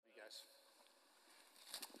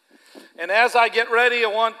And as I get ready, I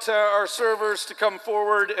want our servers to come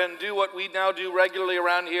forward and do what we now do regularly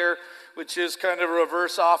around here, which is kind of a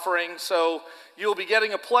reverse offering. So you'll be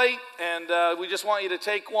getting a plate, and we just want you to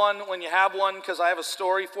take one when you have one, because I have a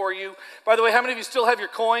story for you. By the way, how many of you still have your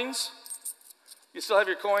coins? You still have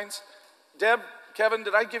your coins? Deb, Kevin,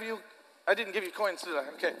 I didn't give you coins, did I?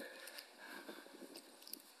 Okay.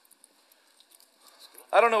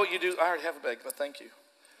 I don't know what you do. I already have a bag, but thank you.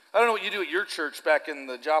 I don't know what you do at your church back in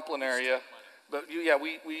the Joplin area, but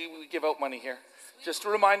we give out money here. Just a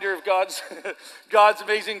reminder of God's God's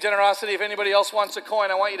amazing generosity. If anybody else wants a coin,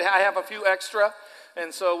 I have a few extra,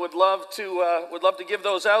 and so would love to give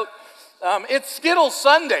those out. It's Skittles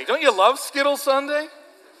Sunday. Don't you love Skittles Sunday?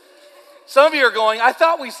 Some of you are going, I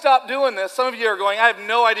thought we stopped doing this. Some of you are going, I have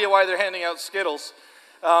no idea why they're handing out Skittles.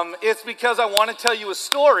 It's because I want to tell you a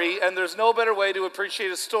story, and there's no better way to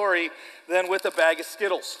appreciate a story than with a bag of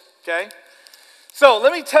Skittles, okay? So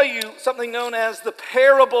let me tell you something known as the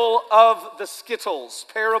parable of the Skittles.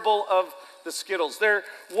 Parable of the Skittles. There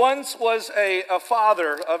once was a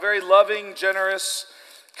father, a very loving, generous,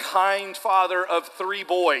 kind father of 3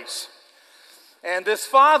 boys. And this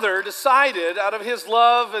father decided, out of his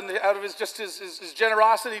love and out of his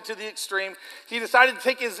generosity to the extreme, he decided to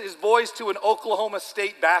take his boys to an Oklahoma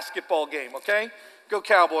State basketball game, okay? Go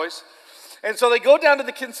Cowboys. And so they go down to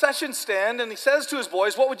the concession stand, and he says to his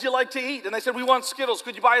boys, what would you like to eat? And they said, we want Skittles.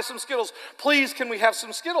 Could you buy us some Skittles? Please, can we have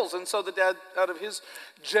some Skittles? And so the dad, out of his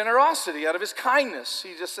generosity, out of his kindness,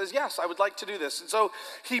 he just says, yes, I would like to do this. And so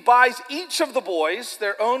he buys each of the boys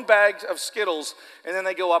their own bags of Skittles, and then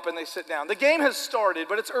they go up and they sit down. The game has started,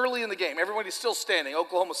 but it's early in the game. Everybody's still standing.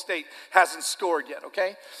 Oklahoma State hasn't scored yet,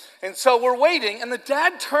 okay? And so we're waiting, and the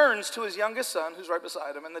dad turns to his youngest son, who's right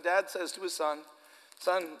beside him, and the dad says to his son,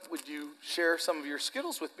 son, would you share some of your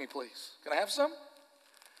Skittles with me, please? Can I have some?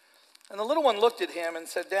 And the little one looked at him and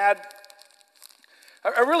said, Dad,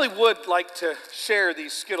 I really would like to share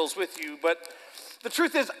these Skittles with you, but the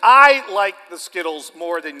truth is I like the Skittles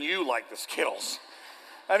more than you like the Skittles.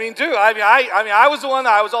 I was the one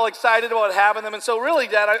that I was all excited about having them, and so really,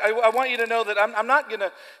 Dad, I want you to know that I'm not going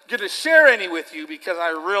to share any with you because I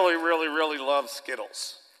really, really, really love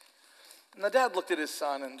Skittles. And the dad looked at his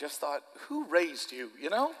son and just thought, who raised you, you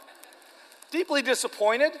know? Deeply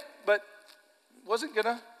disappointed, but wasn't going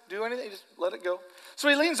to do anything. He just let it go. So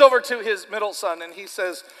he leans over to his middle son and he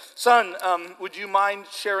says, son, would you mind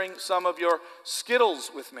sharing some of your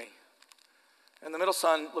Skittles with me? And the middle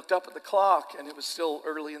son looked up at the clock, and it was still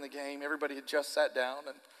early in the game. Everybody had just sat down,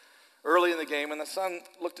 and early in the game, and the son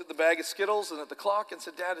looked at the bag of Skittles and at the clock and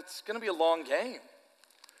said, Dad, it's going to be a long game.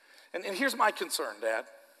 And here's my concern, Dad.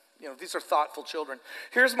 You know, these are thoughtful children.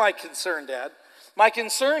 Here's my concern, Dad. My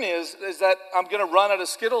concern is that I'm going to run out of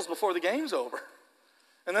Skittles before the game's over.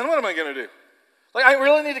 And then what am I going to do? Like, I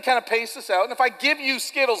really need to kind of pace this out. And if I give you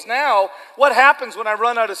Skittles now, what happens when I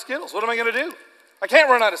run out of Skittles? What am I going to do? I can't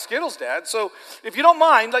run out of Skittles, Dad. So if you don't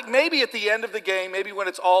mind, like maybe at the end of the game, maybe when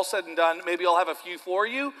it's all said and done, maybe I'll have a few for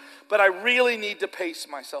you. But I really need to pace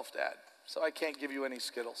myself, Dad. So I can't give you any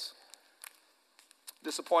Skittles.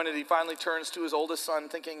 Disappointed, he finally turns to his oldest son,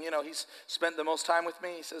 thinking, he's spent the most time with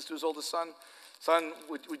me. He says to his oldest son, son,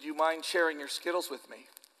 would you mind sharing your Skittles with me?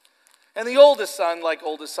 And the oldest son, like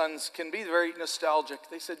oldest sons can be, very nostalgic.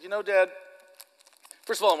 They said, Dad,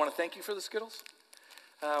 first of all, I want to thank you for the Skittles.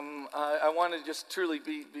 I want to just truly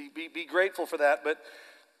be grateful for that. But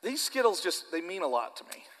these Skittles they mean a lot to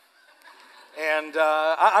me. And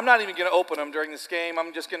I'm not even going to open them during this game.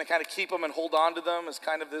 I'm just going to kind of keep them and hold on to them as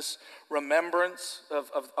kind of this remembrance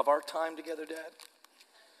of our time together, Dad.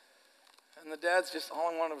 And the dad's just,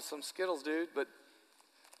 all I wanted was some Skittles, dude. But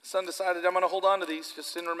the son decided, I'm going to hold on to these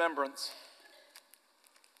just in remembrance.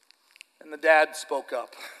 And the dad spoke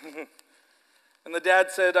up. And the dad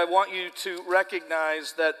said, I want you to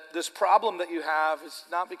recognize that this problem that you have is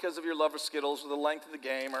not because of your love of Skittles or the length of the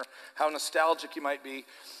game or how nostalgic you might be.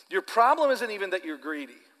 Your problem isn't even that you're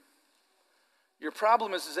greedy. Your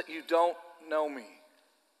problem is that you don't know me.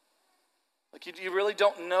 Like you really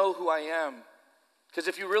don't know who I am. Because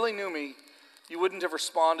if you really knew me, you wouldn't have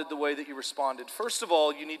responded the way that you responded. First of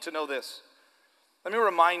all, you need to know this. Let me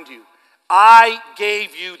remind you, I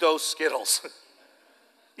gave you those Skittles.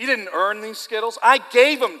 You didn't earn these Skittles. I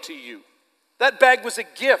gave them to you. That bag was a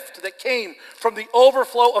gift that came from the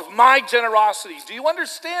overflow of my generosity. Do you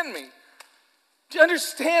understand me? Do you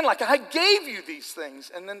understand? Like, I gave you these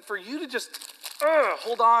things. And then for you to just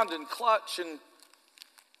hold on and clutch and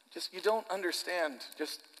just, you don't understand.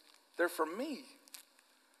 Just, they're for me.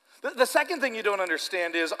 The second thing you don't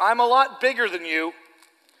understand is I'm a lot bigger than you.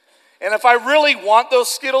 And if I really want those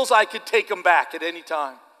Skittles, I could take them back at any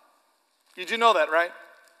time. You do know that, right?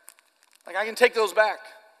 Like, I can take those back.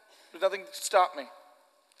 There's nothing to stop me.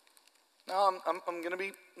 No, I'm going to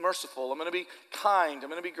be merciful. I'm going to be kind. I'm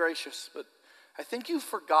going to be gracious. But I think you've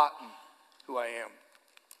forgotten who I am.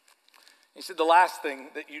 He said the last thing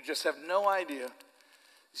that you just have no idea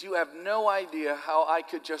is you have no idea how I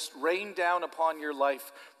could just rain down upon your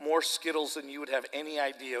life more Skittles than you would have any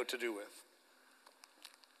idea what to do with.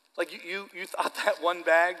 Like you thought that one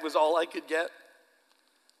bag was all I could get?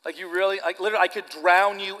 Like you really, like literally I could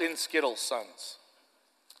drown you in Skittles, sons.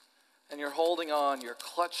 And you're holding on, you're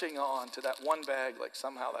clutching on to that one bag like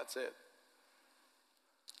somehow that's it.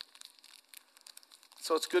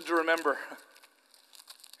 So it's good to remember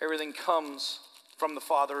everything comes from the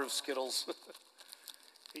Father of Skittles.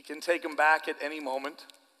 He can take them back at any moment.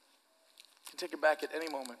 He can take them back at any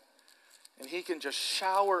moment. And he can just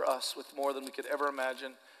shower us with more than we could ever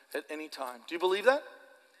imagine at any time. Do you believe that?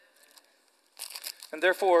 And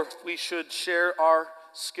therefore, we should share our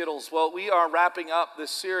Skittles. Well, we are wrapping up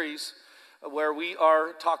this series where we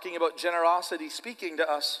are talking about generosity speaking to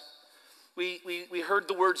us. We heard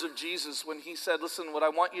the words of Jesus when he said, listen, what I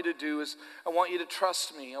want you to do is I want you to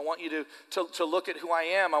trust me. I want you to look at who I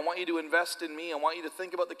am. I want you to invest in me. I want you to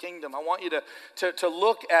think about the kingdom. I want you to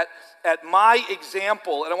look at my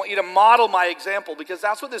example, and I want you to model my example, because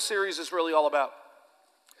that's what this series is really all about.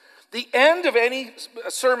 The end of any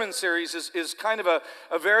sermon series is kind of a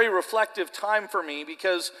very reflective time for me,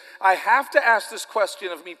 because I have to ask this question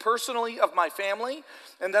of me personally, of my family,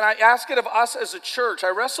 and then I ask it of us as a church. I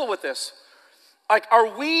wrestle with this. Like,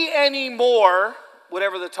 are we any more,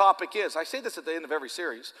 whatever the topic is? I say this at the end of every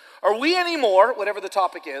series. Are we any more, whatever the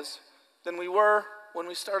topic is, than we were when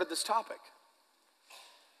we started this topic?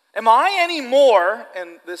 Am I any more,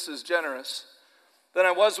 and this is generous, than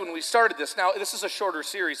I was when we started this? Now, this is a shorter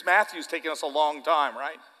series. Matthew's taken us a long time,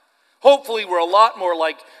 right? Hopefully, we're a lot more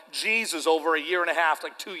like Jesus over a year and a half,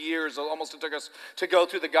 like 2 years almost it took us to go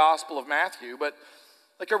through the Gospel of Matthew. But,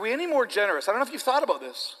 like, are we any more generous? I don't know if you've thought about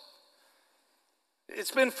this.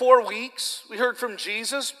 It's been 4 weeks. We heard from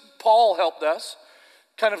Jesus. Paul helped us.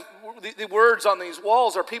 Kind of the words on these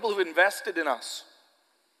walls are people who invested in us.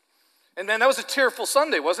 And man, that was a tearful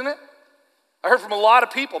Sunday, wasn't it? I heard from a lot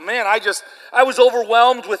of people. Man, I was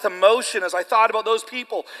overwhelmed with emotion as I thought about those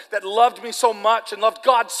people that loved me so much and loved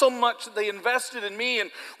God so much that they invested in me,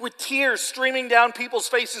 and with tears streaming down people's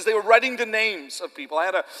faces, they were writing the names of people. I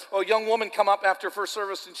had a young woman come up after first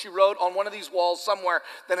service, and she wrote on one of these walls somewhere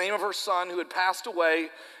the name of her son who had passed away,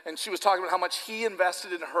 and she was talking about how much he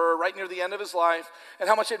invested in her right near the end of his life and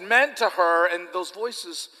how much it meant to her, and those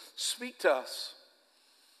voices speak to us.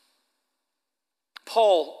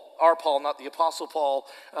 Our Paul, not the Apostle Paul,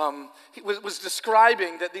 he was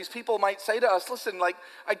describing that these people might say to us, listen, like,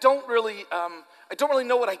 I don't really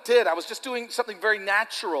know what I did. I was just doing something very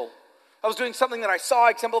natural. I was doing something that I saw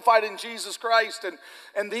exemplified in Jesus Christ,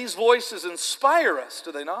 and these voices inspire us,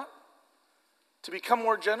 do they not? To become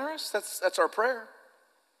more generous? That's our prayer.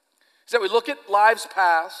 Is that we look at lives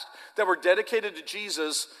past that were dedicated to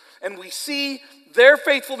Jesus, and we see their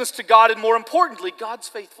faithfulness to God, and more importantly, God's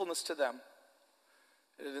faithfulness to them.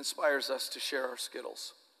 It inspires us to share our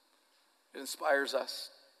Skittles. It inspires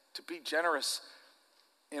us to be generous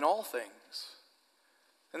in all things.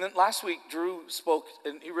 And then last week, Drew spoke,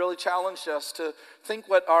 and he really challenged us to think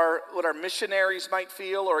what our missionaries might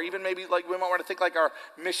feel, or even maybe like we might want to think like our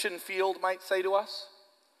mission field might say to us.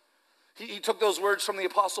 He took those words from the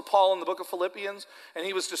Apostle Paul in the book of Philippians, and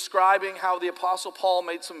he was describing how the Apostle Paul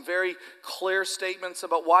made some very clear statements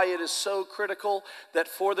about why it is so critical that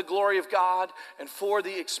for the glory of God and for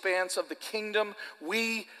the expanse of the kingdom,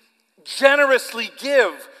 we generously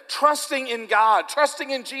give, trusting in God,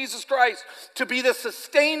 trusting in Jesus Christ to be the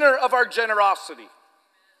sustainer of our generosity.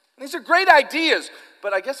 And these are great ideas,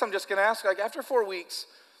 but I guess I'm just going to ask, like, after 4 weeks,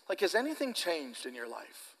 like, has anything changed in your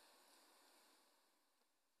life?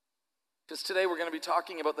 Because today we're going to be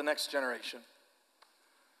talking about the next generation.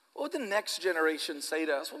 What would the next generation say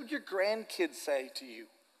to us? What would your grandkids say to you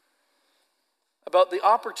about the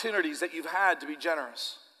opportunities that you've had to be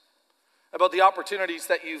generous? About the opportunities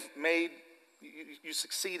that you've made, you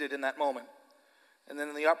succeeded in that moment. And then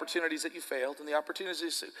in the opportunities that you failed, and the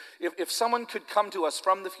opportunities, if someone could come to us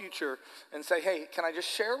from the future and say, hey, can I just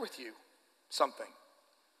share with you something?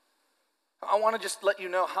 I want to just let you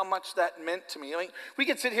know how much that meant to me. I mean, we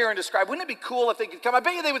could sit here and describe, wouldn't it be cool if they could come? I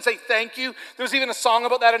bet you they would say thank you. There was even a song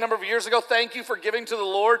about that a number of years ago, thank you for giving to the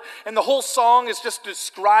Lord. And the whole song is just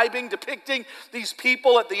depicting these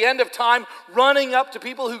people at the end of time, running up to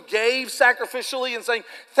people who gave sacrificially and saying,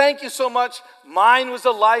 thank you so much. Mine was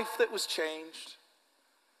a life that was changed.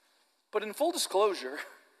 But in full disclosure,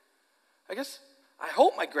 I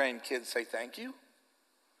hope my grandkids say thank you.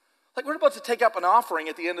 Like we're about to take up an offering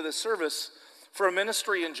at the end of this service for a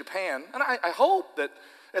ministry in Japan. And I hope that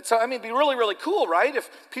it'd be really, really cool, right? If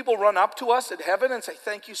people run up to us at heaven and say,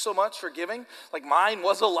 thank you so much for giving. Like mine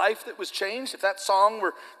was a life that was changed. If that song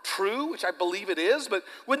were true, which I believe it is, but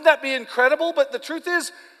wouldn't that be incredible? But the truth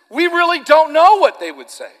is, we really don't know what they would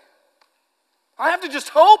say. I have to just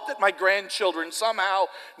hope that my grandchildren somehow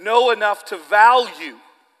know enough to value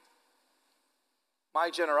my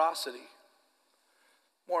generosity.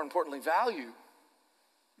 More importantly, value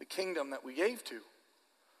the kingdom that we gave to.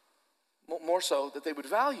 More so that they would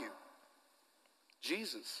value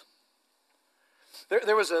Jesus.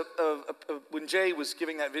 There was when Jay was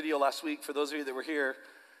giving that video last week, for those of you that were here,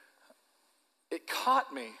 it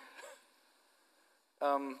caught me.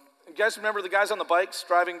 You guys remember the guys on the bikes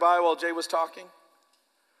driving by while Jay was talking?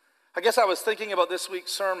 I guess I was thinking about this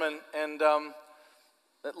week's sermon, and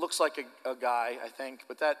it looks like a guy, I think,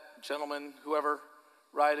 but that gentleman, whoever,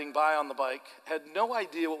 riding by on the bike, had no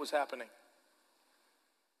idea what was happening.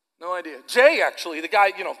 No idea. Jay, actually, the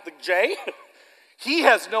guy, the Jay, he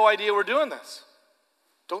has no idea we're doing this.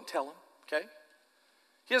 Don't tell him, okay?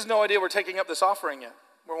 He has no idea we're taking up this offering yet.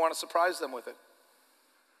 We want to surprise them with it.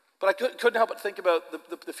 But I couldn't help but think about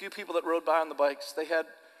the few people that rode by on the bikes. They have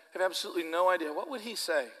absolutely no idea. What would he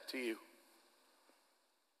say to you?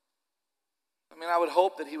 I would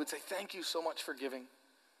hope that he would say, thank you so much for giving.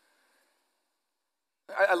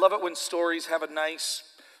 I love it when stories have a nice,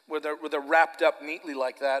 where they're wrapped up neatly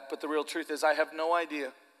like that, but the real truth is I have no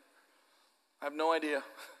idea. I have no idea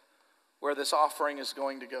where this offering is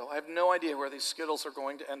going to go. I have no idea where these Skittles are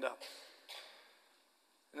going to end up.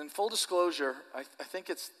 And in full disclosure, I think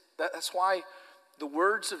that's why the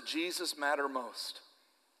words of Jesus matter most.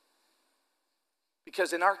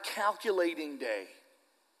 Because in our calculating day,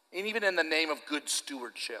 and even in the name of good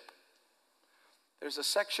stewardship, there's a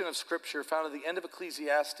section of Scripture found at the end of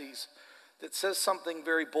Ecclesiastes that says something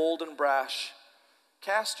very bold and brash.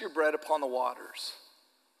 Cast your bread upon the waters.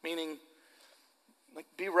 Meaning,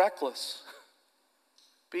 be reckless.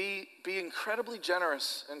 Be incredibly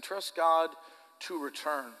generous and trust God to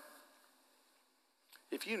return.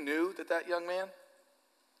 If you knew that young man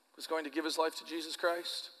was going to give his life to Jesus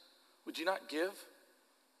Christ, would you not give?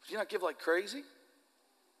 Would you not give like crazy?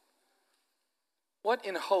 What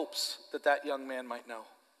in hopes that young man might know?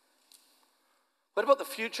 What about the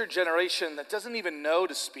future generation that doesn't even know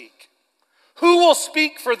to speak? Who will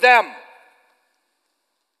speak for them?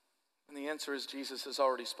 And the answer is Jesus has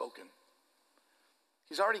already spoken.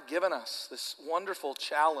 He's already given us this wonderful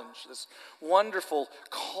challenge, this wonderful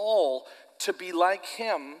call to be like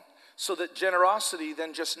him so that generosity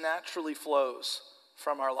then just naturally flows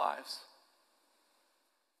from our lives.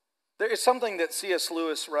 There is something that C.S.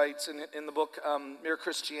 Lewis writes in the book Mere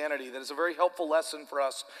Christianity that is a very helpful lesson for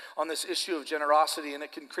us on this issue of generosity, and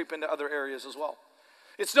it can creep into other areas as well.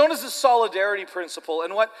 It's known as the solidarity principle,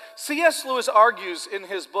 and what C.S. Lewis argues in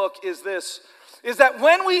his book is that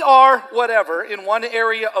when we are whatever in one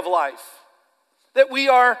area of life, that we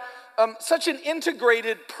are such an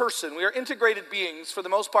integrated person, we are integrated beings for the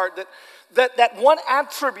most part, that one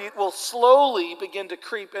attribute will slowly begin to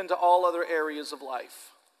creep into all other areas of life.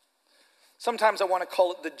 Sometimes I want to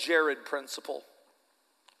call it the Jared principle.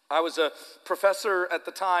 I was a professor at the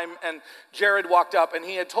time, and Jared walked up, and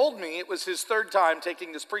he had told me it was his third time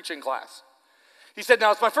taking this preaching class. He said,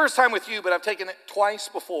 now it's my first time with you, but I've taken it twice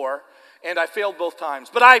before, and I failed both times.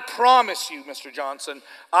 But I promise you, Mr. Johnson,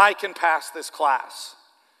 I can pass this class.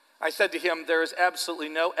 I said to him, there is absolutely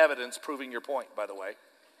no evidence proving your point, by the way.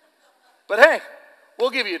 But hey, we'll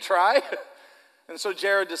give you a try. And so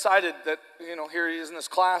Jared decided that, here he is in this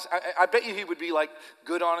class. I bet you he would be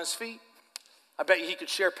good on his feet. I bet you he could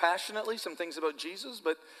share passionately some things about Jesus,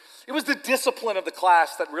 but it was the discipline of the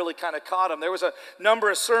class that really kind of caught him. There was a number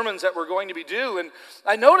of sermons that were going to be due, and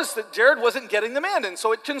I noticed that Jared wasn't getting them in, and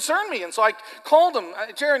so it concerned me. And so I called him,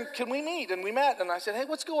 Jared, can we meet? And we met, and I said, hey,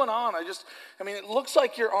 what's going on? It looks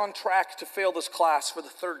like you're on track to fail this class for the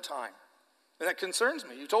third time. And that concerns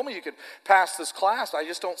me. You told me you could pass this class. I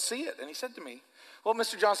just don't see it. And he said to me, well,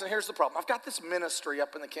 Mr. Johnson, here's the problem. I've got this ministry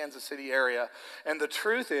up in the Kansas City area, and the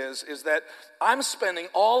truth is that I'm spending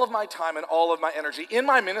all of my time and all of my energy. In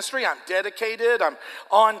my ministry, I'm dedicated, I'm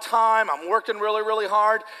on time, I'm working really, really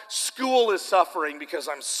hard. School is suffering because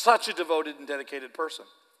I'm such a devoted and dedicated person.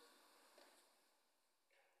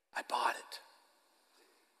 I bought it.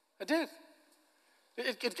 I did.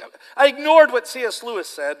 I ignored what C.S. Lewis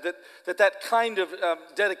said, that kind of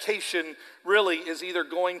dedication really is either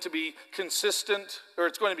going to be consistent or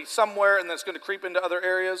it's going to be somewhere and then it's going to creep into other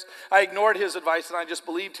areas. I ignored his advice and I just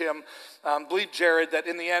believed him, believed Jared, that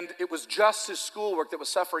in the end it was just his schoolwork that was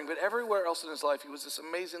suffering, but everywhere else in his life he was this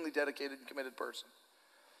amazingly dedicated and committed person.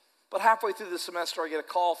 But halfway through the semester I get a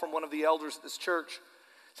call from one of the elders at this church.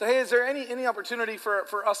 So, hey, is there any opportunity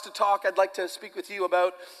for us to talk? I'd like to speak with you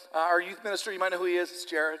about our youth minister. You might know who he is. It's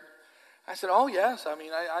Jared. I said, oh, yes. I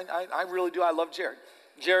mean, I really do. I love Jared.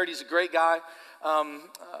 Jared, he's a great guy.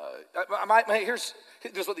 Here's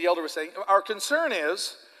what the elder was saying. Our concern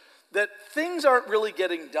is that things aren't really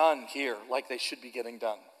getting done here like they should be getting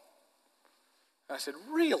done. And I said,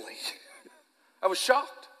 really? I was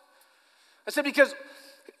shocked. I said, because...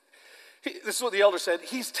 this is what the elder said.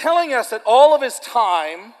 He's telling us that all of his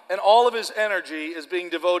time and all of his energy is being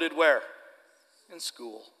devoted where? In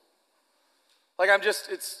school. Like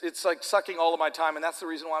it's like sucking all of my time, and that's the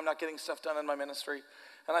reason why I'm not getting stuff done in my ministry.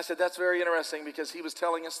 And I said, that's very interesting because he was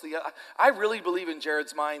telling us I really believe in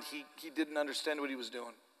Jared's mind he didn't understand what he was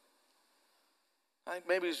doing.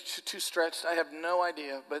 Maybe he was too stretched. I have no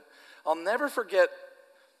idea, but I'll never forget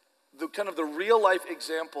the kind of the real life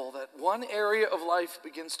example that one area of life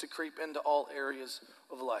begins to creep into all areas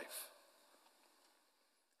of life.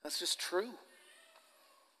 That's just true.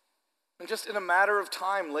 And just in a matter of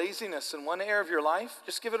time, laziness in one area of your life,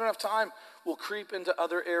 just give it enough time, will creep into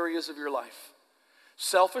other areas of your life.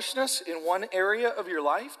 Selfishness in one area of your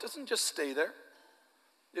life doesn't just stay there.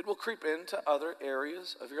 It will creep into other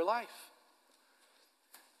areas of your life.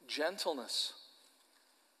 Gentleness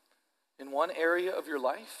in one area of your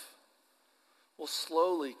life will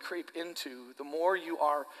slowly creep into, the more you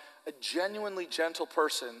are a genuinely gentle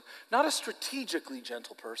person, not a strategically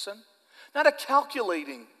gentle person, not a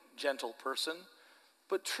calculating gentle person,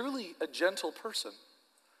 but truly a gentle person,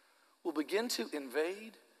 will begin to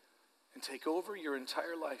invade and take over your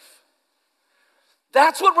entire life.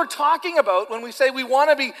 That's what we're talking about when we say we want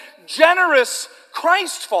to be generous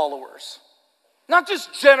Christ followers. Not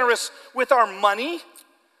just generous with our money,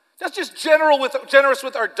 not just generous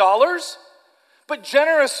with our dollars, but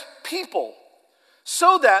generous people,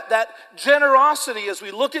 so that generosity, as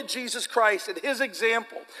we look at Jesus Christ, at his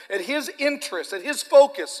example, at his interest, at his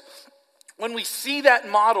focus, when we see that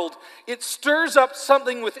modeled, it stirs up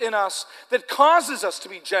something within us that causes us to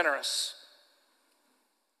be generous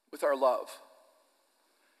with our love.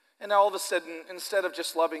 And all of a sudden, instead of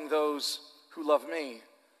just loving those who love me,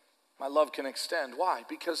 my love can extend. Why?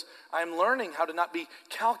 Because I'm learning how to not be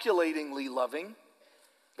calculatingly loving.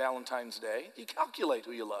 Valentine's Day, you calculate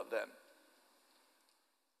who you love then.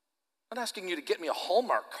 I'm not asking you to get me a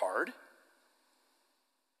Hallmark card.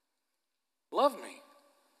 Love me.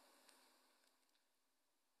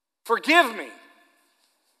 Forgive me.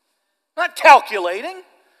 Not calculating,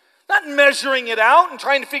 not measuring it out and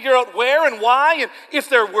trying to figure out where and why and if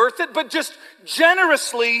they're worth it, but just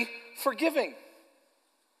generously forgiving.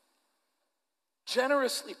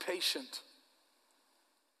 Generously patient.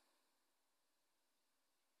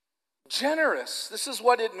 Generous. This is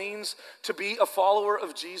what it means to be a follower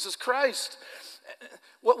of Jesus Christ.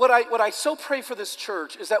 What I so pray for this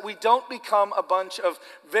church is that we don't become a bunch of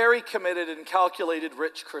very committed and calculated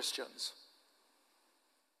rich Christians.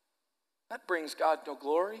 That brings God no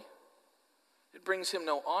glory. It brings him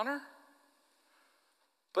no honor.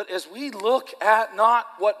 But as we look at not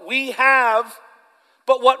what we have,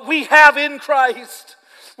 but what we have in Christ,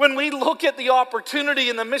 when we look at the opportunity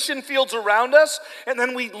in the mission fields around us, and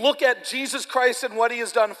then we look at Jesus Christ and what he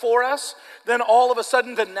has done for us, then all of a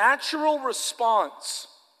sudden the natural response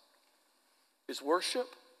is worship,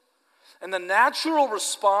 and the natural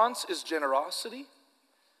response is generosity.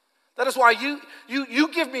 That is why you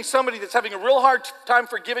give me somebody that's having a real hard time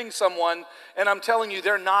forgiving someone, and I'm telling you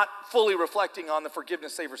they're not fully reflecting on the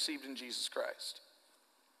forgiveness they've received in Jesus Christ.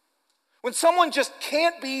 When someone just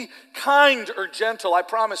can't be kind or gentle, I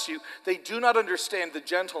promise you, they do not understand the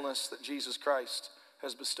gentleness that Jesus Christ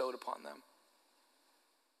has bestowed upon them.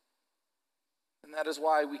 And that is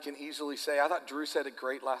why we can easily say, I thought Drew said it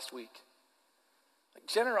great last week. Like,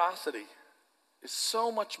 generosity is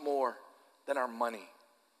so much more than our money.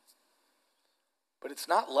 But it's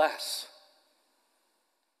not less.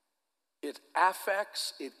 It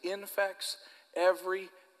affects, it infects every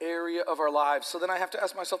area of our lives. So then I have to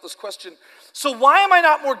ask myself this question. So why am I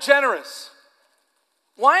not more generous?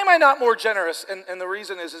 Why am I not more generous? And the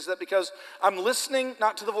reason is that because I'm listening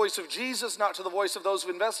not to the voice of Jesus, not to the voice of those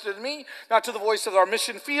who invested in me, not to the voice of our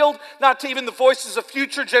mission field, not to even the voices of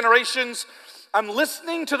future generations. I'm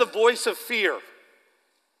listening to the voice of fear.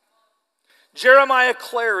 Jeremiah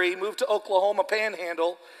Clary moved to Oklahoma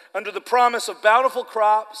Panhandle under the promise of bountiful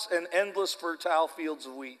crops and endless fertile fields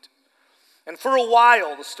of wheat. And for a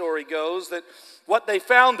while, the story goes, that what they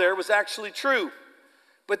found there was actually true.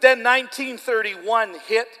 But then 1931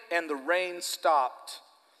 hit and the rain stopped.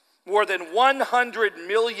 More than 100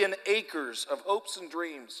 million acres of hopes and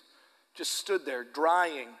dreams just stood there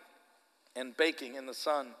drying and baking in the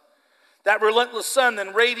sun. That relentless sun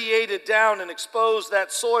then radiated down and exposed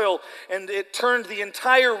that soil, and it turned the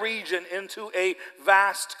entire region into a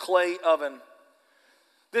vast clay oven.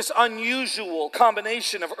 This unusual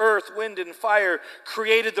combination of earth, wind, and fire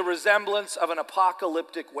created the resemblance of an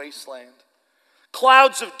apocalyptic wasteland.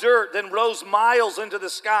 Clouds of dirt then rose miles into the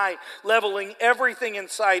sky, leveling everything in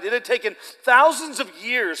sight. It had taken thousands of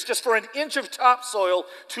years just for an inch of topsoil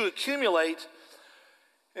to accumulate,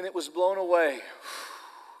 and it was blown away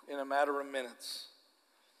in a matter of minutes.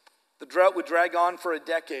 The drought would drag on for a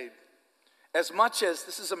decade. As much as,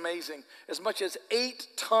 this is amazing, as much as 8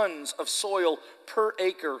 tons of soil per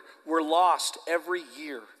acre were lost every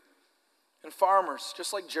year. And farmers,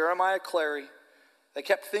 just like Jeremiah Clary, they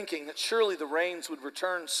kept thinking that surely the rains would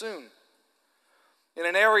return soon. In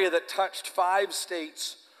an area that touched 5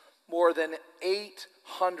 states, more than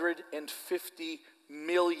 850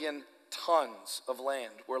 million tons of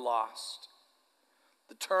land were lost.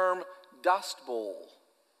 The term Dust Bowl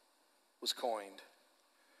was coined.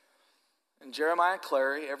 And Jeremiah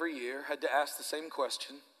Clary every year had to ask the same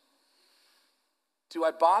question: do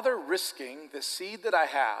I bother risking the seed that I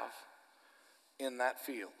have in that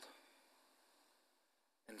field?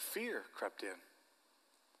 And fear crept in.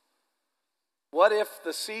 What if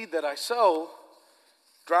the seed that I sow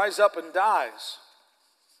dries up and dies?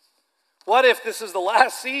 What if this is the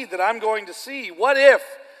last seed that I'm going to see? What if?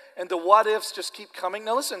 And the what ifs just keep coming.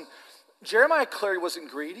 Now listen, Jeremiah Clary wasn't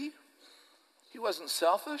greedy. He wasn't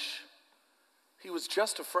selfish. He was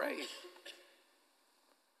just afraid.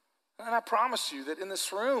 And I promise you that in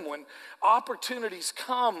this room, when opportunities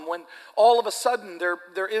come, when all of a sudden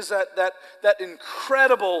there is that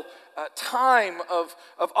incredible time of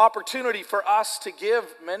opportunity for us to give,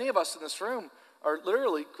 many of us in this room are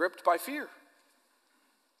literally gripped by fear.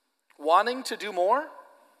 Wanting to do more,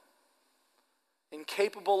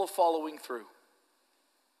 incapable of following through.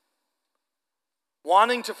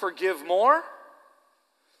 Wanting to forgive more,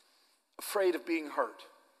 afraid of being hurt.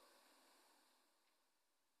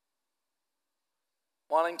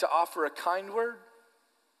 Wanting to offer a kind word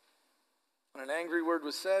when an angry word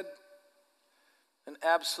was said, and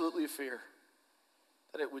absolutely fear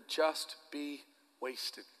that it would just be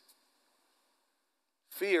wasted.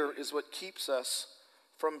 Fear is what keeps us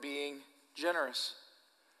from being generous.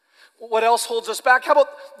 What else holds us back? How about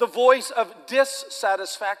the voice of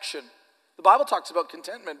dissatisfaction? The Bible talks about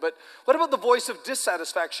contentment, but what about the voice of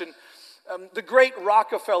dissatisfaction? The great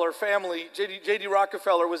Rockefeller family, J.D.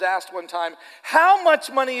 Rockefeller, was asked one time, how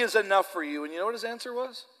much money is enough for you? And you know what his answer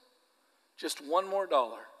was? Just $1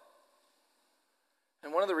 more.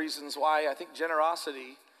 And one of the reasons why I think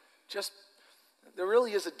generosity, there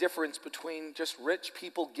really is a difference between just rich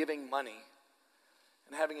people giving money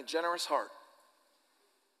and having a generous heart,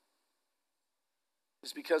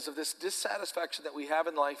 is because of this dissatisfaction that we have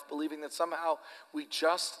in life, believing that somehow we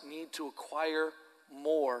just need to acquire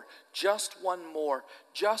more, just one more,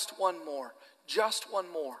 just one more, just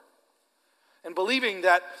one more. And believing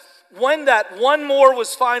that when that one more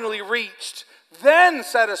was finally reached, then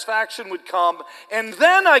satisfaction would come, and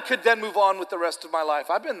then I could then move on with the rest of my life.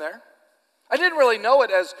 I've been there. I didn't really know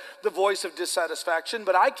it as the voice of dissatisfaction,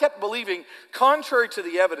 but I kept believing, contrary to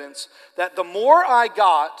the evidence, that the more I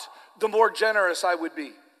got, the more generous I would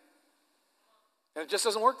be. And it just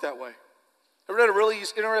doesn't work that way. I read a really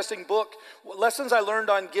interesting book, Lessons I Learned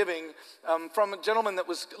on Giving, from a gentleman that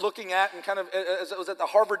was looking at, and kind of, as it was at the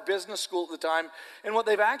Harvard Business School at the time. And what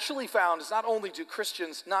they've actually found is not only do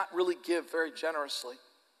Christians not really give very generously,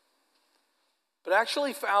 but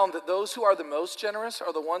actually found that those who are the most generous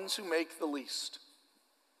are the ones who make the least.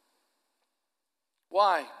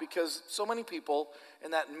 Why? Because so many people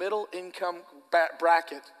in that middle income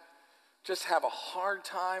bracket just have a hard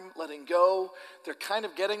time letting go. They're kind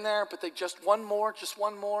of getting there, but they just one more.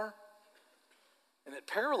 And it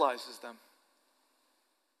paralyzes them.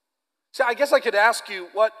 So I guess I could ask you,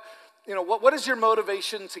 what is your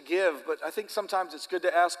motivation to give? But I think sometimes it's good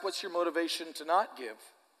to ask, what's your motivation to not give?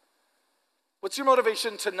 What's your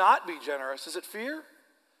motivation to not be generous? Is it fear?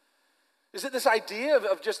 Is it this idea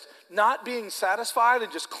of just not being satisfied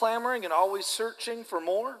and just clamoring and always searching for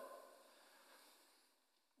more?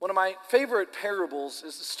 One of my favorite parables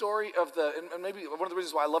is the story of and maybe one of the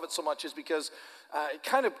reasons why I love it so much is because it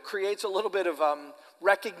kind of creates a little bit of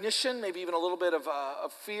recognition, maybe even a little bit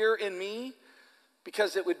of fear in me,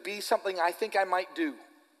 because it would be something I think I might do.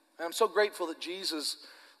 And I'm so grateful that Jesus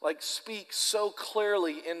speaks so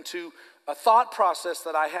clearly into a thought process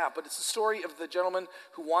that I have. But it's the story of the gentleman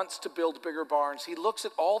who wants to build bigger barns. He looks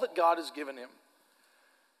at all that God has given him.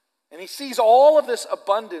 And he sees all of this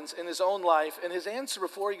abundance in his own life, and his answer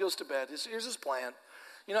before he goes to bed is, here's his plan.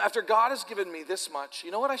 After God has given me this much,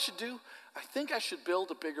 you know what I should do? I think I should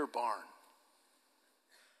build a bigger barn.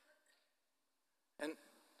 And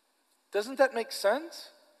doesn't that make sense?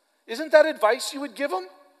 Isn't that advice you would give him?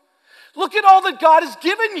 Look at all that God has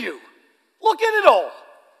given you. Look at it all.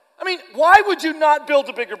 I mean, why would you not build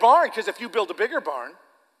a bigger barn? Because if you build a bigger barn,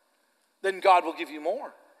 then God will give you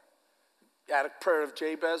more. Add a prayer of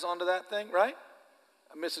Jabez onto that thing, right?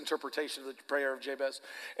 A misinterpretation of the prayer of Jabez.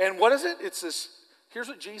 And what is it? It's this, here's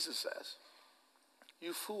what Jesus says.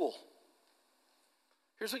 You fool.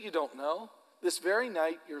 Here's what you don't know. This very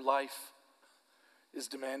night, your life is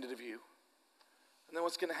demanded of you. And then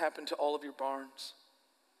what's going to happen to all of your barns?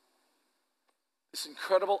 This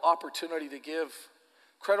incredible opportunity to give,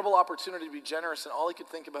 incredible opportunity to be generous, and all he could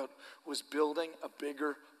think about was building a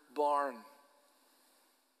bigger barn.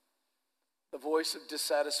 The voice of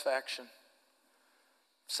dissatisfaction.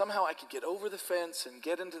 Somehow I could get over the fence and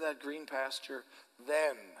get into that green pasture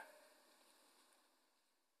then.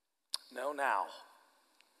 No, now.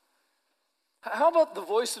 How about the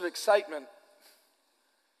voice of excitement?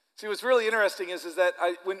 See, what's really interesting is that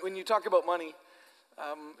when you talk about money,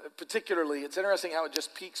 particularly, it's interesting how it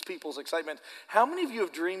just piques people's excitement. How many of you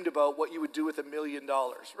have dreamed about what you would do with $1 million?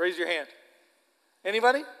 Raise your hand.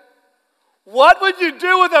 Anybody? What would you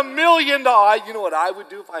do with $1 million? You know what I would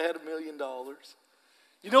do if I had $1 million?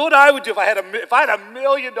 You know what I would do if I had $1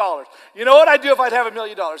 million? You know what I'd do if I'd have $1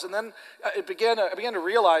 million? And then I began to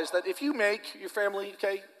realize that if you make your family,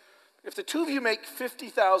 if the two of you make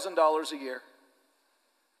 $50,000 a year,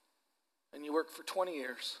 and you work for 20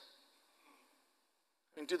 years,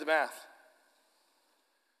 do the math.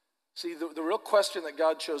 See, the real question that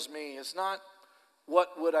God chose me is not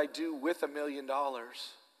what would I do with $1 million,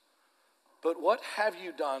 but what have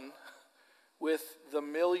you done with the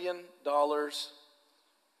 $1 million,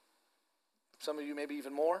 some of you maybe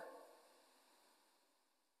even more,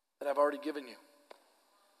 that I've already given you?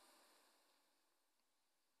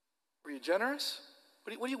 Were you generous?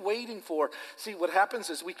 What are you waiting for? See, what happens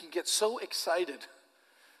is we can get so excited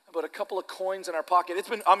about a couple of coins in our pocket.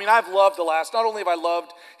 I've loved not only have I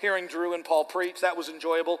loved hearing Drew and Paul preach, that was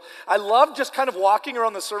enjoyable. I love just kind of walking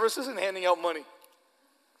around the services and handing out money.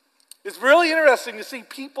 It's really interesting to see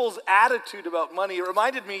people's attitude about money. It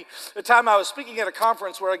reminded me the time I was speaking at a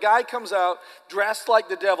conference where a guy comes out dressed like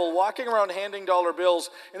the devil, walking around handing dollar bills,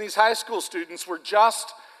 and these high school students were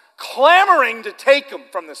just clamoring to take them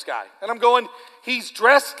from this guy. And I'm going, he's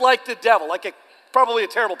dressed like the devil, probably a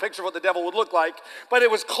terrible picture of what the devil would look like, but it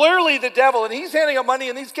was clearly the devil, and he's handing out money,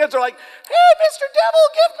 and these kids are like, hey, Mr. Devil,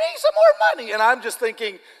 give me some more money. And I'm just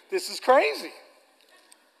thinking, this is crazy.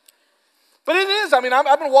 But it is. I've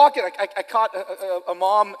been walking. I caught a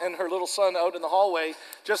mom and her little son out in the hallway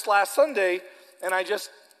just last Sunday, and I just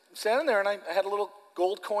standing there, and I had a little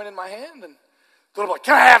gold coin in my hand, and the little boy,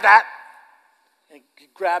 can I have that? And he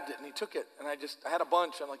grabbed it, and he took it, and I had a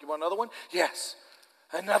bunch. I'm like, you want another one? Yes,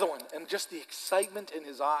 another one. And just the excitement in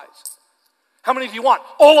his eyes. How many do you want?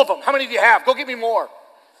 All of them. How many do you have? Go get me more.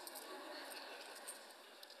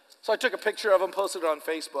 So I took a picture of him, posted it on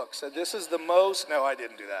Facebook, said, this is the most. No, I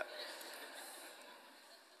didn't do that.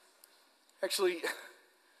 Actually,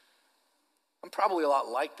 I'm probably a lot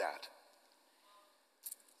like that.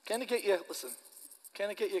 Can it get you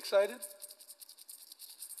excited?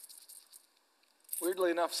 Weirdly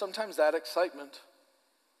enough, sometimes that excitement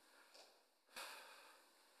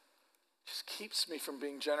just keeps me from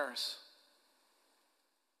being generous.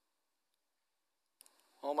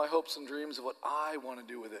 All my hopes and dreams of what I want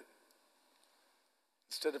to do with it,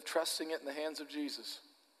 instead of trusting it in the hands of Jesus.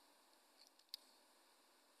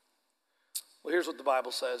 Well, here's what the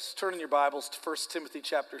Bible says. Turn in your Bibles to 1 Timothy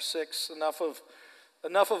chapter 6.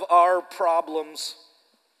 Enough of our problems.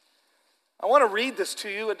 I want to read this to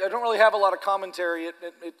you. I don't really have a lot of commentary. It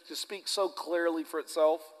just speaks so clearly for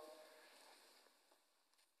itself.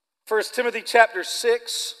 1 Timothy chapter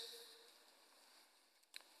 6.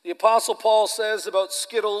 The Apostle Paul says about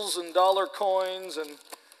Skittles and dollar coins and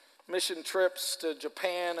mission trips to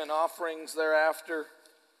Japan and offerings thereafter.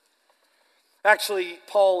 Actually,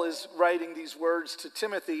 Paul is writing these words to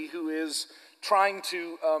Timothy, who is trying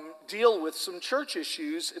to deal with some church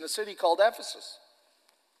issues in a city called Ephesus.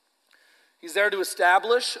 He's there to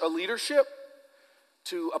establish a leadership,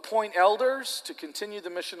 to appoint elders, to continue the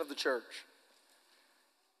mission of the church.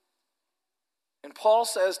 And Paul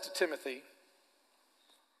says to Timothy,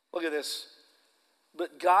 look at this,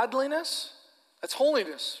 but godliness, that's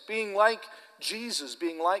holiness, being like Jesus,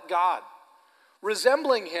 being like God,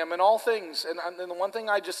 resembling him in all things. And the one thing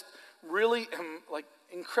I just really am like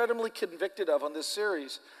incredibly convicted of on this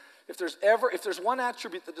series, if there's one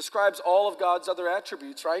attribute that describes all of God's other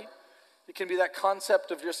attributes, right? It can be that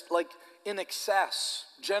concept of just like in excess,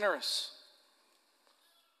 generous.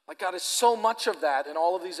 Like God is so much of that in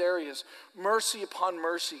all of these areas. Mercy upon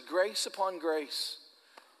mercy, grace upon grace,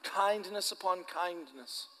 kindness upon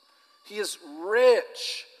kindness. He is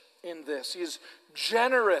rich in this. He is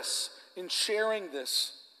generous in sharing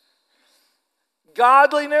this.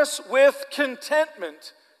 Godliness with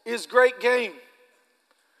contentment is great gain.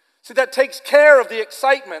 See, that takes care of the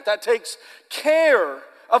excitement. That takes care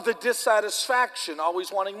of the dissatisfaction, always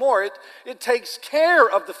wanting more. It takes care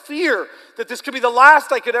of the fear that this could be the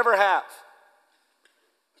last I could ever have.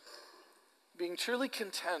 Being truly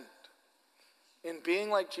content in being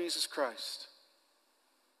like Jesus Christ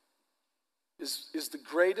is the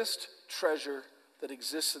greatest treasure that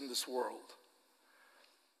exists in this world.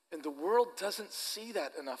 And the world doesn't see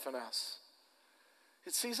that enough in us.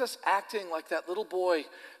 It sees us acting like that little boy.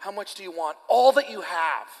 How much do you want? All that you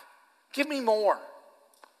have. Give me more.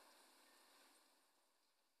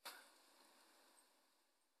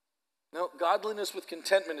 No, godliness with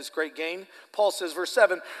contentment is great gain. Paul says, verse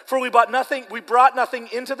 7, for we brought nothing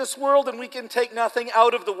into this world, and we can take nothing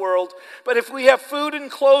out of the world. But if we have food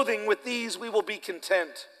and clothing, with these we will be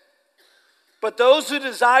content. But those who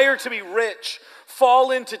desire to be rich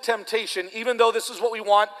fall into temptation, even though this is what we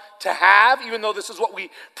want to have, even though this is what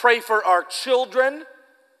we pray for our children.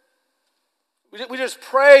 We just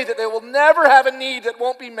pray that they will never have a need that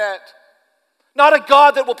won't be met. Not a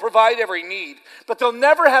God that will provide every need, but they'll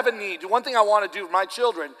never have a need. One thing I want to do with my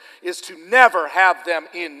children is to never have them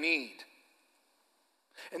in need.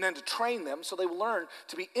 And then to train them so they will learn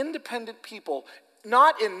to be independent people,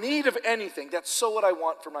 not in need of anything. That's so what I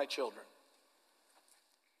want for my children.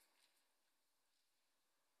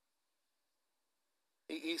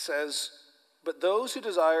 He says, but those who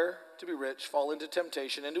desire to be rich fall into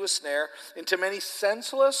temptation, into a snare, into many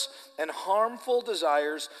senseless and harmful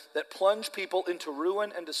desires that plunge people into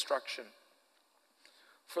ruin and destruction.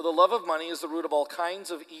 For the love of money is the root of all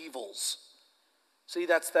kinds of evils. See,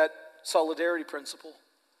 that's that solidarity principle.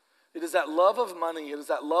 It is that love of money, it is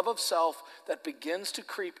that love of self that begins to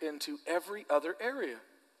creep into every other area.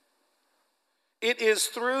 It is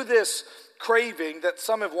through this craving that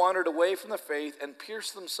some have wandered away from the faith and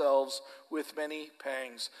pierced themselves with many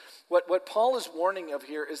pangs. What Paul is warning of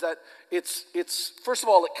here is that it's first of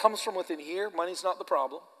all, it comes from within here. Money's not the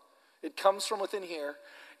problem. It comes from within here.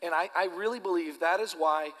 And I really believe that is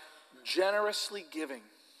why generously giving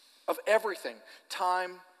of everything,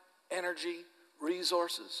 time, energy,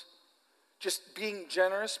 resources, just being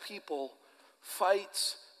generous people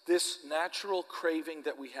fights this natural craving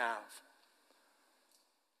that we have.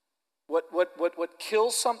 What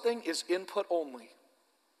kills something is input only.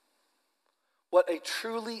 What a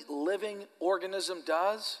truly living organism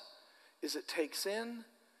does is it takes in,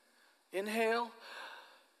 inhale,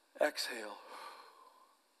 exhale.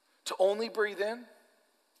 To only breathe in,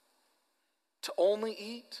 to only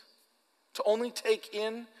eat, to only take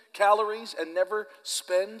in calories and never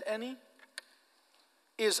spend any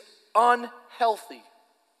is unhealthy.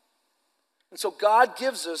 And so God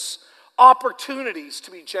gives us opportunities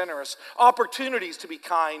to be generous, opportunities to be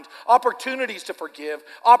kind, opportunities to forgive,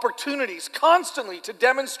 opportunities constantly to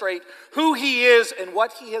demonstrate who He is and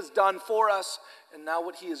what He has done for us, and now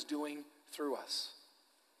what He is doing through us.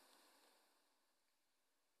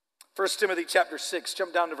 1 Timothy chapter 6,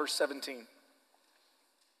 jump down to verse 17.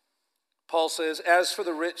 Paul says, as for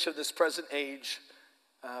the rich of this present age,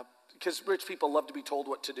 because rich people love to be told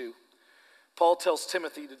what to do, Paul tells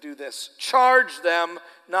Timothy to do this. Charge them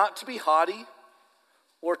not to be haughty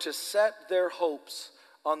or to set their hopes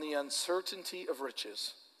on the uncertainty of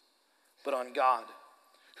riches, but on God,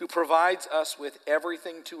 who provides us with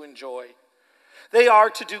everything to enjoy. They are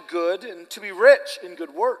to do good and to be rich in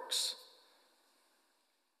good works.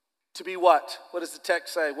 To be what? What does the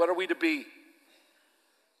text say? What are we to be?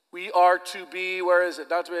 We are to be, where is it?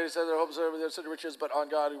 Not to be set their hopes on their riches, but on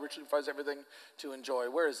God, who richly provides everything to enjoy.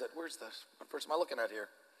 Where is it? Where's this? What verse am I looking at here?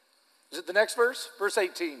 Is it the next verse? Verse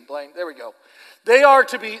 18, Blaine. There we go. They are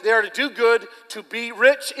to do good, to be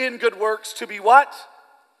rich in good works, to be what?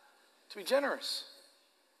 To be generous.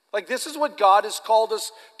 Like this is what God has called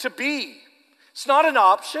us to be. It's not an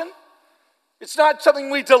option. It's not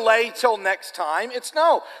something we delay till next time. It's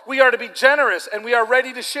no, we are to be generous and we are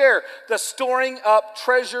ready to share the storing up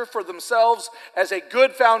treasure for themselves as a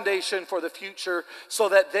good foundation for the future so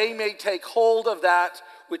that they may take hold of that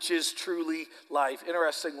which is truly life.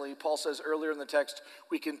 Interestingly, Paul says earlier in the text,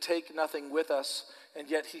 we can take nothing with us, and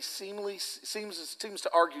yet he seems to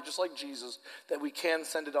argue, just like Jesus, that we can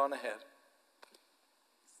send it on ahead.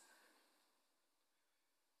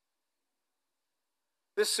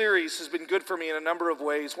 This series has been good for me in a number of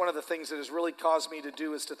ways. One of the things that has really caused me to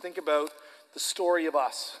do is to think about the story of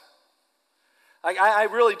us. I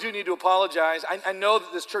really do need to apologize. I know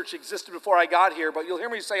that this church existed before I got here, but you'll hear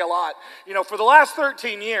me say a lot. For the last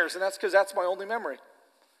 13 years, and that's because that's my only memory.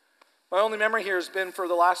 My only memory here has been for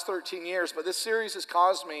the last 13 years, but this series has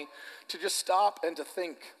caused me to just stop and to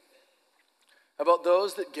think about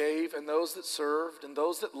those that gave and those that served and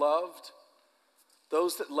those that loved,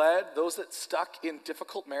 those that led, those that stuck in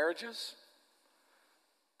difficult marriages,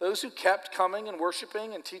 those who kept coming and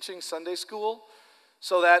worshiping and teaching Sunday school,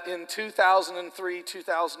 so that in 2003,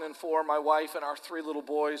 2004, my wife and our 3 little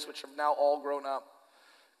boys, which have now all grown up,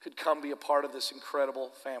 could come be a part of this incredible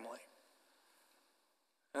family.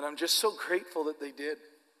 And I'm just so grateful that they did.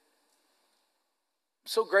 I'm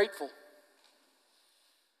so grateful.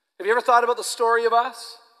 Have you ever thought about the story of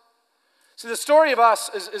us? See, the story of us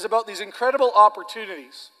is about these incredible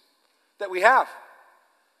opportunities that we have.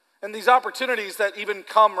 And these opportunities that even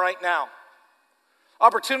come right now.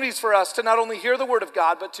 Opportunities for us to not only hear the word of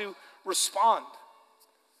God, but to respond.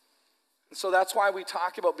 And so that's why we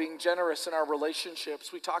talk about being generous in our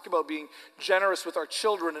relationships. We talk about being generous with our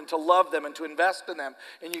children and to love them and to invest in them.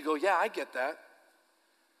 And you go, yeah, I get that.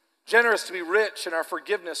 Generous to be rich in our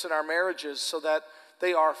forgiveness in our marriages so that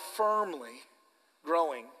they are firmly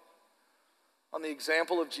growing on the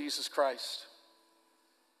example of Jesus Christ.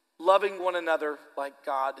 Loving one another like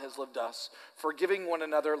God has loved us. Forgiving one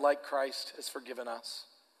another like Christ has forgiven us.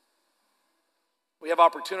 We have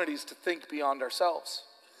opportunities to think beyond ourselves.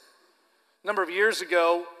 A number of years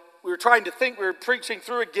ago, we were preaching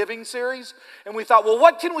through a giving series, and we thought, well,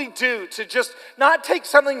 what can we do to just not take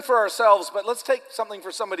something for ourselves, but let's take something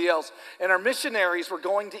for somebody else. And our missionaries were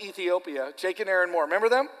going to Ethiopia, Jake and Aaron Moore. Remember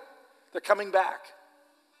them? They're coming back.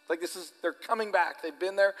 They're coming back. They've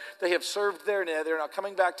been there. They have served there. They're now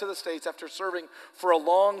coming back to the States after serving for a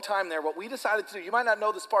long time there. What we decided to do, you might not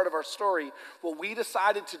know this part of our story, what we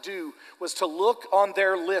decided to do was to look on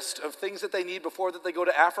their list of things that they need before that they go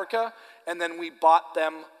to Africa, and then we bought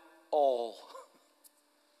them all.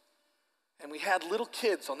 And we had little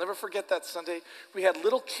kids. I'll never forget that Sunday. We had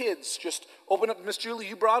little kids just open up. Miss Julie,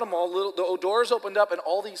 you brought them all. The doors opened up, and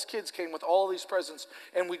all these kids came with all these presents.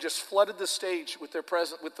 And we just flooded the stage with their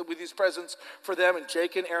with these presents for them. And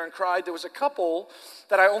Jake and Aaron cried. There was a couple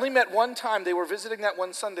that I only met one time. They were visiting that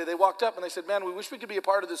one Sunday. They walked up and they said, "Man, we wish we could be a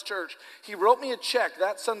part of this church." He wrote me a check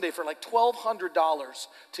that Sunday for like $1,200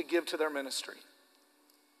 to give to their ministry.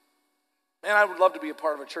 Man, I would love to be a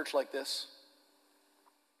part of a church like this.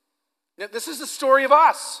 This is the story of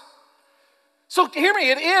us. So hear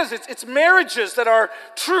me, it's marriages that are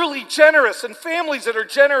truly generous, and families that are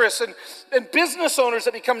generous, and business owners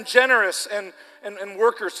that become generous, and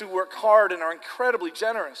workers who work hard and are incredibly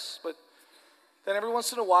generous. But then every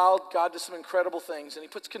once in a while, God does some incredible things, and he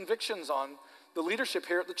puts convictions on the leadership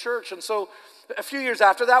here at the church. And so a few years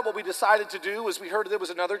after that, what we decided to do was we heard there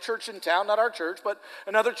was another church in town, not our church, but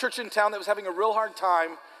another church in town that was having a real hard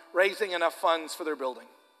time raising enough funds for their building.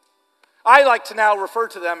 I like to now refer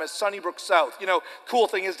to them as Sunnybrook South. Cool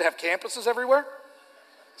thing is to have campuses everywhere.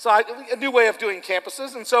 So a new way of doing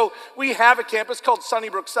campuses. And so we have a campus called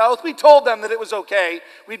Sunnybrook South. We told them that it was okay.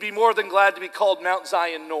 We'd be more than glad to be called Mount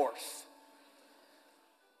Zion North.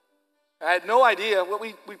 I had no idea.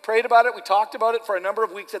 We prayed about it. We talked about it for a number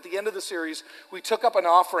of weeks. At the end of the series, we took up an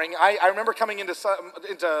offering. I remember coming into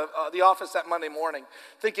the office that Monday morning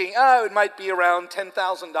thinking, it might be around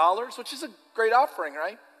 $10,000, which is a great offering,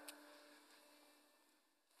 right?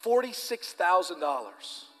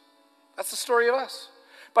 $46,000. That's the story of us.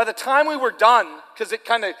 By the time we were done, because it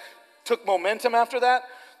kind of took momentum after that,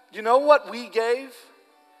 you know what we gave?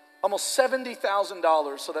 Almost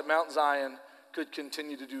 $70,000 so that Mount Zion could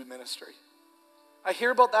continue to do ministry. I hear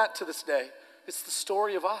about that to this day. It's the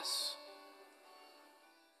story of us.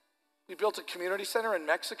 We built a community center in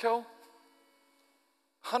Mexico.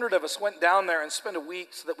 100 of us went down there and spent a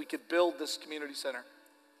week so that we could build this community center.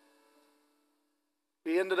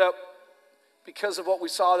 We ended up, because of what we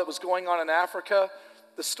saw that was going on in Africa,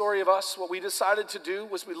 the story of us, what we decided to do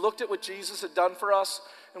was we looked at what Jesus had done for us,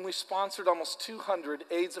 and we sponsored almost 200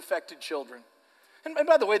 AIDS-affected children. And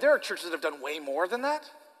by the way, there are churches that have done way more than that.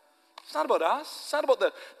 It's not about us. It's not about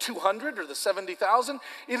the 200 or the 70,000.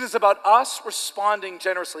 It is about us responding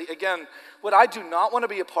generously. Again, what I do not want to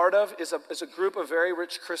be a part of is a group of very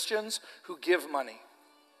rich Christians who give money,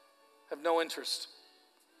 have no interest.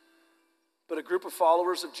 But a group of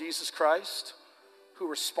followers of Jesus Christ who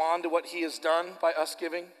respond to what he has done by us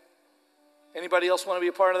giving. Anybody else want to be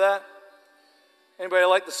a part of that? Anybody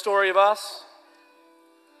like the story of us?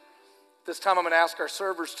 This time I'm going to ask our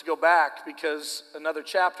servers to go back because another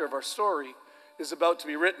chapter of our story is about to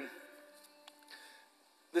be written.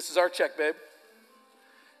 This is our check, babe.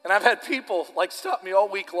 And I've had people stop me all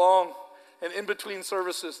week long and in between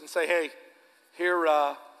services and say, hey, here,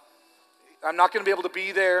 I'm not going to be able to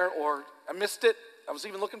be there, or I missed it. I was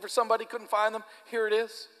even looking for somebody, couldn't find them. Here it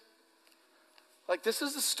is. This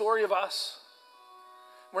is the story of us.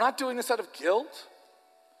 We're not doing this out of guilt.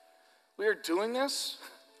 We are doing this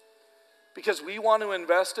because we want to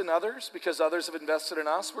invest in others, because others have invested in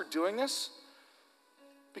us. We're doing this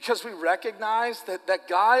because we recognize that that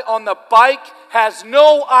guy on the bike has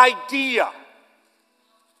no idea.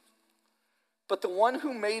 But the one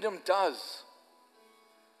who made him does.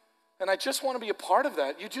 And I just want to be a part of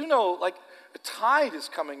that. You do know, a tide is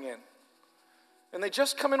coming in. And they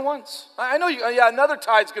just come in once. I know, another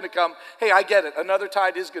tide's going to come. Hey, I get it. Another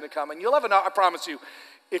tide is going to come. And you'll have I promise you,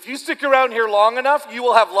 if you stick around here long enough, you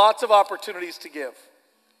will have lots of opportunities to give.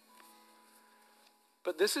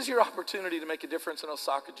 But this is your opportunity to make a difference in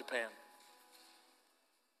Osaka, Japan.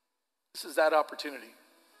 This is that opportunity.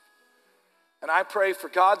 And I pray for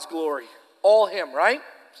God's glory. All him, right?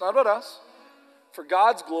 It's not about us. For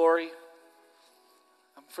God's glory,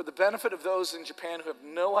 for the benefit of those in Japan who have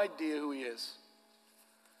no idea who he is.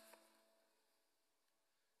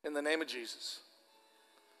 In the name of Jesus,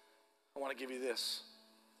 I want to give you this.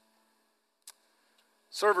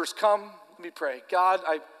 Servers, come, let me pray. God,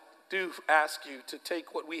 I do ask you to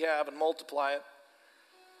take what we have and multiply it.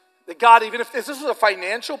 That God, even if this was a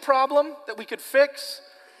financial problem that we could fix,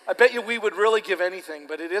 I bet you we would really give anything,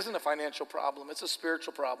 but it isn't a financial problem. It's a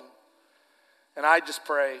spiritual problem. And I just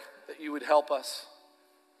pray that you would help us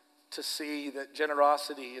to see that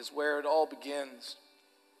generosity is where it all begins.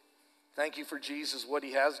 Thank you for Jesus, what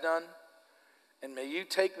he has done. And may you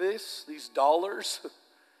take these dollars,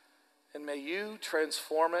 and may you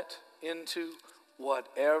transform it into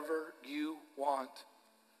whatever you want.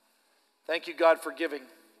 Thank you, God, for giving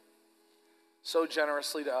so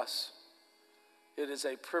generously to us. It is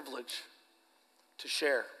a privilege to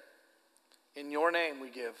share. In your name we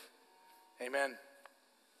give. Amen.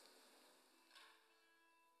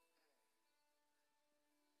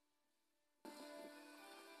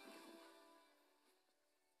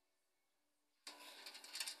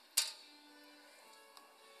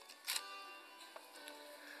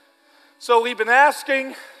 So we've been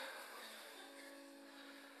asking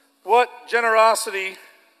what generosity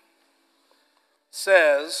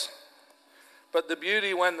says, but the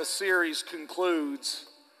beauty when the series concludes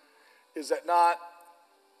is that not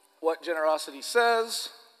what generosity says.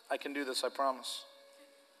 I can do this, I promise.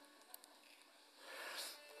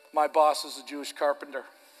 My boss is a Jewish carpenter.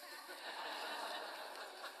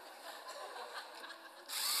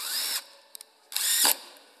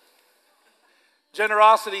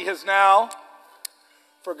 Generosity has now,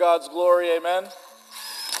 for God's glory, amen,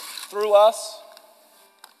 through us,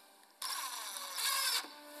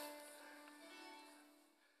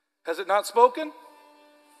 has it not spoken?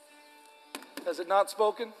 Has it not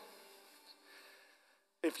spoken?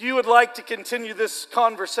 If you would like to continue this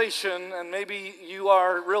conversation, and maybe you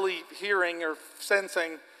are really hearing or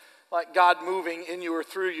sensing like God moving in you or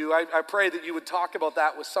through you, I pray that you would talk about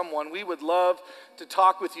that with someone. We would love to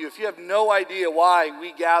talk with you. If you have no idea why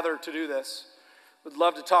we gather to do this, we'd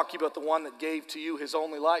love to talk to you about the one that gave to you his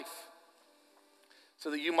only life so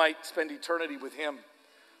that you might spend eternity with him.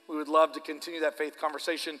 We would love to continue that faith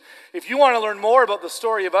conversation. If you want to learn more about the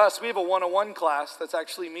story of us, we have a 101 class that's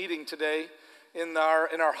actually meeting today in our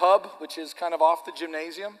hub, which is kind of off the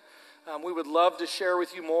gymnasium. We would love to share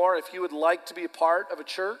with you more. If you would like to be a part of a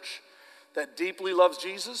church that deeply loves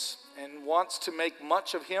Jesus and wants to make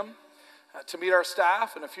much of him, to meet our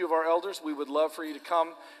staff and a few of our elders, we would love for you to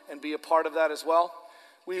come and be a part of that as well.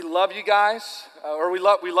 We love you guys, or we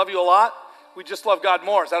love you a lot. We just love God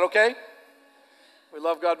more. Is that okay? We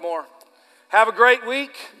love God more. Have a great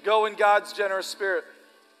week. Go in God's generous spirit.